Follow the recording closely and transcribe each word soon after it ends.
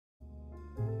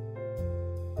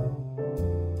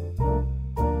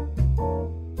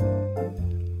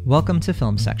Welcome to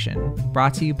Film Section,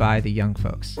 brought to you by The Young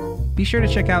Folks. Be sure to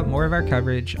check out more of our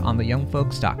coverage on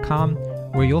theyoungfolks.com,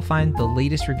 where you'll find the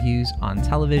latest reviews on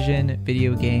television,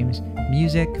 video games,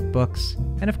 music, books,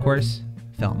 and of course,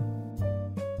 film.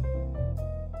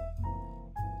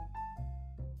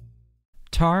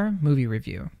 Tar Movie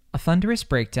Review, a thunderous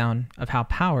breakdown of how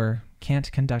power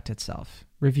can't conduct itself.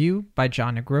 Review by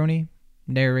John Negroni,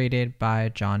 narrated by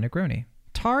John Negroni.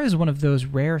 Tar is one of those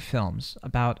rare films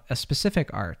about a specific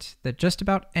art that just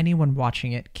about anyone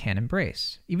watching it can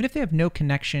embrace, even if they have no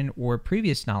connection or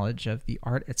previous knowledge of the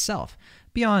art itself,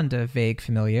 beyond a vague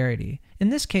familiarity. In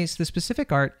this case, the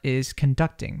specific art is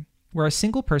conducting, where a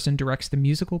single person directs the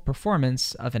musical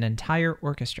performance of an entire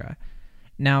orchestra.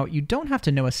 Now, you don't have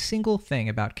to know a single thing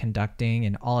about conducting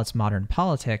and all its modern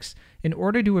politics in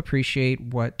order to appreciate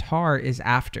what Tar is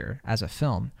after as a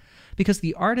film. Because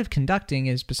the art of conducting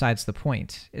is besides the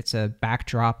point. It's a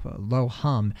backdrop, a low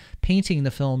hum, painting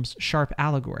the film's sharp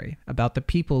allegory about the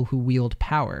people who wield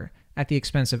power at the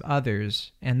expense of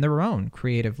others and their own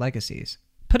creative legacies.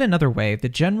 Put another way, the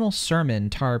general sermon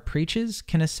Tar preaches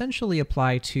can essentially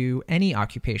apply to any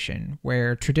occupation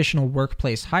where traditional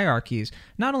workplace hierarchies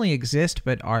not only exist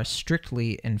but are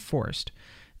strictly enforced,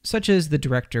 such as the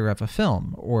director of a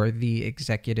film or the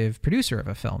executive producer of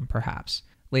a film, perhaps.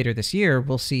 Later this year,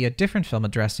 we'll see a different film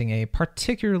addressing a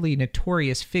particularly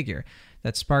notorious figure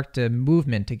that sparked a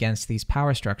movement against these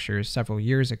power structures several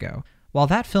years ago. While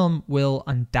that film will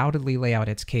undoubtedly lay out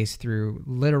its case through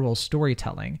literal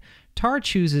storytelling, Tar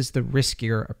chooses the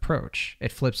riskier approach.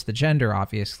 It flips the gender,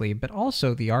 obviously, but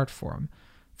also the art form.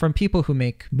 From people who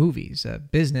make movies, a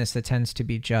business that tends to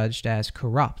be judged as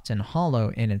corrupt and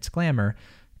hollow in its glamour,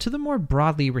 to the more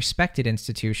broadly respected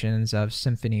institutions of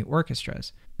symphony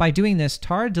orchestras. By doing this,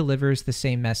 Tar delivers the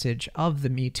same message of the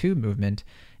Me Too movement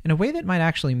in a way that might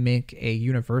actually make a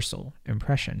universal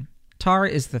impression. Tar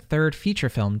is the third feature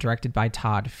film directed by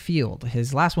Todd Field,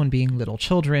 his last one being Little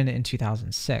Children in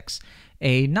 2006,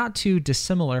 a not too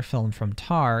dissimilar film from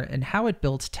Tar in how it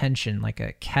builds tension like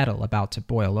a kettle about to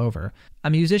boil over. A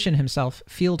musician himself,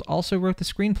 Field also wrote the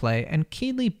screenplay and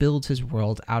keenly builds his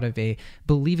world out of a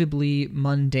believably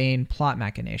mundane plot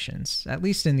machinations, at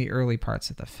least in the early parts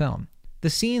of the film. The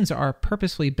scenes are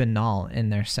purposely banal in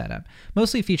their setup,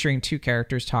 mostly featuring two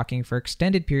characters talking for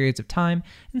extended periods of time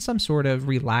in some sort of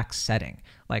relaxed setting,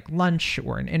 like lunch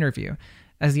or an interview,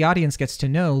 as the audience gets to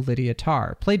know Lydia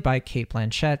Tar, played by Cate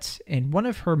Blanchett, in one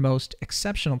of her most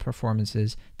exceptional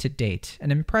performances to date,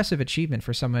 an impressive achievement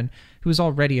for someone who is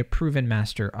already a proven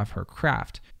master of her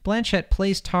craft. Blanchett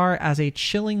plays Tar as a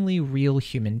chillingly real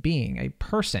human being, a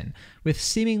person with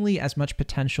seemingly as much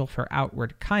potential for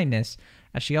outward kindness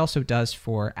as she also does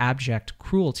for abject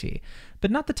cruelty,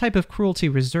 but not the type of cruelty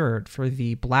reserved for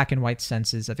the black and white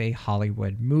senses of a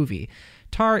Hollywood movie.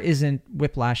 Tar isn't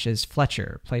Whiplash's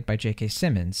Fletcher, played by J.K.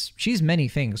 Simmons. She's many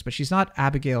things, but she's not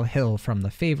Abigail Hill from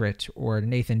The Favorite or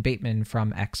Nathan Bateman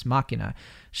from Ex Machina.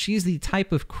 She's the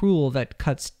type of cruel that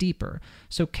cuts deeper,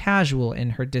 so casual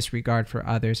in her disregard for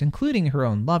others, including her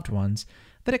own loved ones,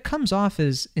 that it comes off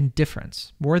as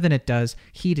indifference, more than it does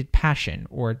heated passion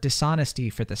or dishonesty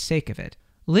for the sake of it.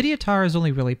 Lydia Tar is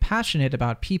only really passionate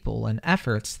about people and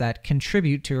efforts that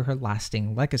contribute to her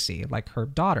lasting legacy, like her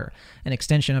daughter, an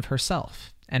extension of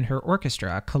herself, and her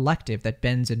orchestra, a collective that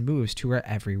bends and moves to her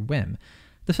every whim.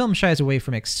 The film shies away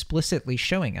from explicitly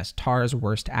showing us Tar's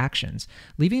worst actions,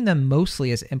 leaving them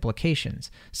mostly as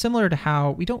implications, similar to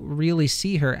how we don't really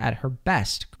see her at her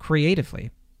best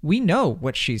creatively. We know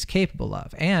what she's capable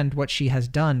of, and what she has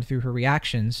done through her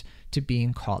reactions to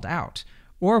being called out,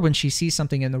 or when she sees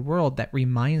something in the world that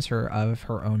reminds her of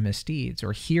her own misdeeds,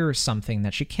 or hears something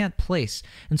that she can't place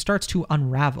and starts to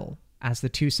unravel as the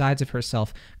two sides of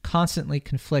herself constantly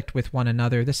conflict with one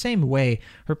another the same way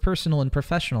her personal and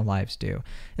professional lives do.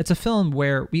 It's a film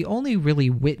where we only really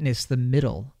witness the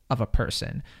middle of a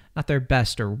person, not their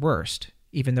best or worst,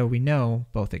 even though we know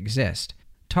both exist.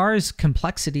 Tar's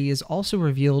complexity is also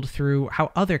revealed through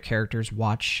how other characters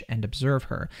watch and observe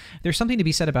her. There's something to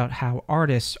be said about how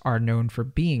artists are known for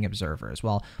being observers,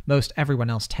 while most everyone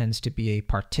else tends to be a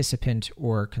participant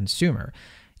or consumer.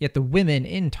 Yet the women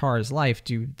in Tar's life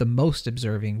do the most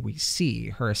observing we see.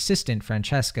 Her assistant,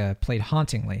 Francesca, played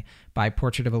hauntingly by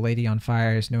Portrait of a Lady on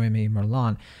Fire's Noémie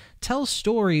Merlan, tells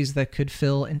stories that could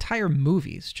fill entire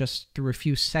movies just through a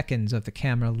few seconds of the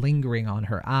camera lingering on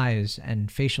her eyes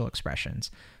and facial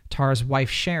expressions. Tar's wife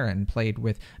Sharon, played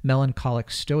with melancholic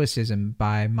stoicism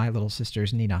by My Little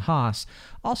Sister's Nina Haas,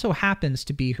 also happens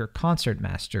to be her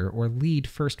concertmaster or lead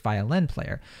first violin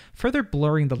player, further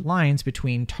blurring the lines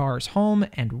between Tar's home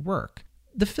and work.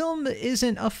 The film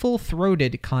isn't a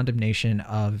full-throated condemnation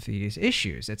of these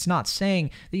issues. It's not saying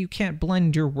that you can't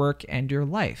blend your work and your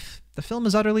life. The film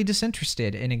is utterly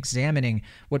disinterested in examining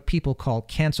what people call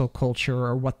cancel culture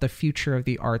or what the future of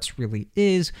the arts really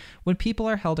is when people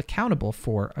are held accountable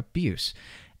for abuse.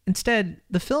 Instead,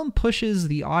 the film pushes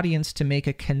the audience to make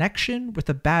a connection with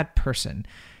a bad person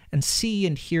and see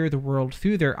and hear the world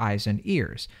through their eyes and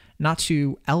ears, not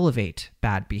to elevate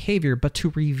bad behavior, but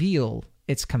to reveal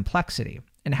its complexity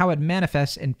and how it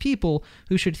manifests in people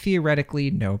who should theoretically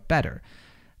know better.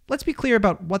 Let's be clear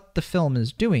about what the film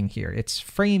is doing here. It's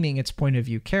framing its point of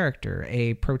view character,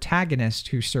 a protagonist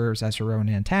who serves as her own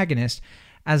antagonist,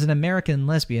 as an American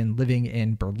lesbian living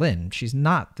in Berlin. She's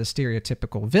not the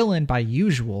stereotypical villain by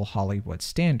usual Hollywood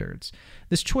standards.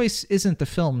 This choice isn't the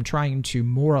film trying to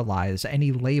moralize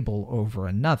any label over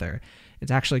another.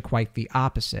 It's actually quite the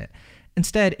opposite.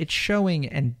 Instead, it's showing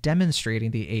and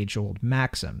demonstrating the age-old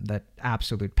maxim that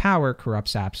absolute power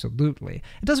corrupts absolutely.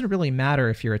 It doesn't really matter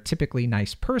if you're a typically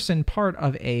nice person, part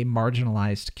of a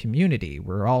marginalized community.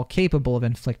 We're all capable of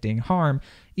inflicting harm,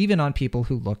 even on people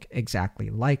who look exactly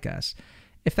like us.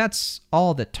 If that's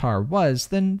all that Tar was,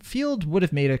 then Field would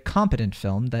have made a competent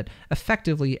film that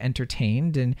effectively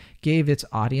entertained and gave its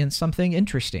audience something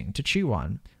interesting to chew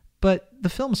on. But the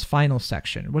film's final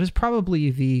section, what is probably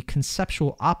the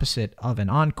conceptual opposite of an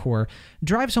encore,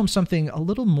 drives home something a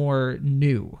little more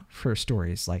new for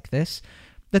stories like this,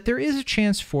 that there is a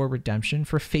chance for redemption,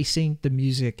 for facing the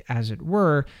music as it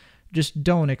were, just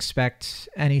don't expect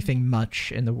anything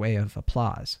much in the way of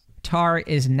applause. Tar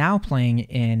is now playing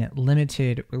in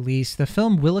limited release. The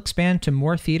film will expand to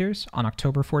more theaters on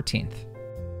October 14th.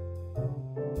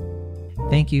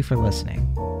 Thank you for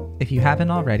listening. If you haven't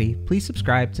already, please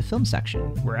subscribe to Film Section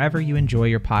wherever you enjoy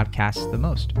your podcasts the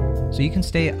most, so you can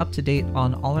stay up to date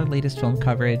on all our latest film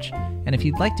coverage. And if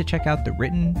you'd like to check out the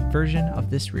written version of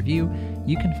this review,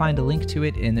 you can find a link to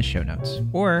it in the show notes,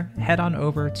 or head on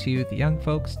over to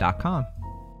theyoungfolks.com.